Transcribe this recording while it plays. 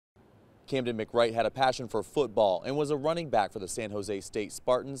Camdan McWright had a passion for football and was a running back for the San Jose State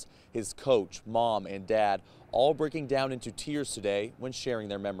Spartans. His coach, mom, and dad all breaking down into tears today when sharing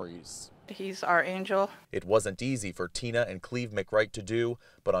their memories. He's our angel. It wasn't easy for Tina and Cleve McWright to do,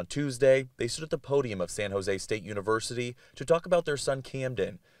 but on Tuesday, they stood at the podium of San Jose State University to talk about their son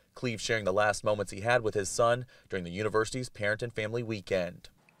Camdan. Cleve sharing the last moments he had with his son during the university's Parent and Family Weekend.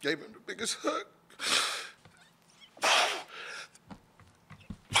 Gave him the biggest hug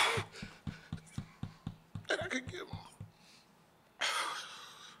that I could give him.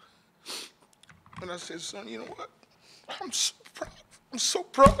 And I said, son, you know what? I'm so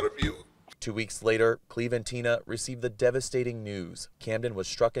proud of you. 2 weeks later, Cleve and Tina received the devastating news. Camdan was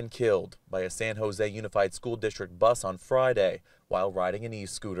struck and killed by a San Jose Unified School District bus on Friday while riding an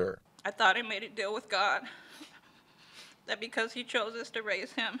e-scooter. I thought I made a deal with God that because he chose us to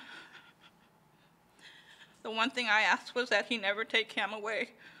raise him, the one thing I asked was that he never take Cam away.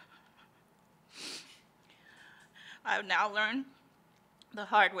 I've now learned the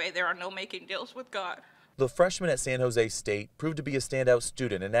hard way there are no making deals with God. The freshman at San Jose State proved to be a standout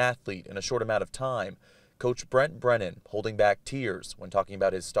student and athlete in a short amount of time. Coach Brent Brennan holding back tears when talking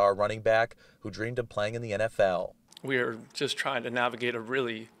about his star running back who dreamed of playing in the NFL. We are just trying to navigate a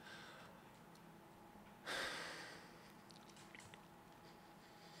really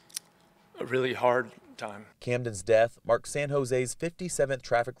hard time. Camdan's death marks San Jose's 57th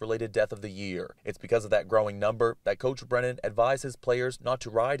traffic-related death of the year. It's because of that growing number that Coach Brennan advised his players not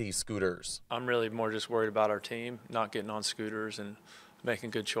to ride e-scooters. I'm really more just worried about our team not getting on scooters and making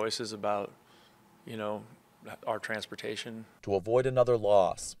good choices about, our transportation. To avoid another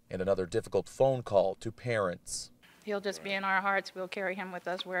loss and another difficult phone call to parents. He'll just be in our hearts. We'll carry him with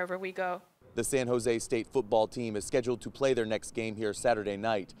us wherever we go. The San Jose State football team is scheduled to play their next game here Saturday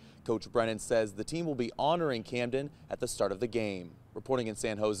night. Coach Brennan says the team will be honoring Camdan at the start of the game. Reporting in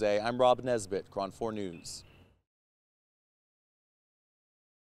San Jose, I'm Rob Nesbitt, KRON 4 News.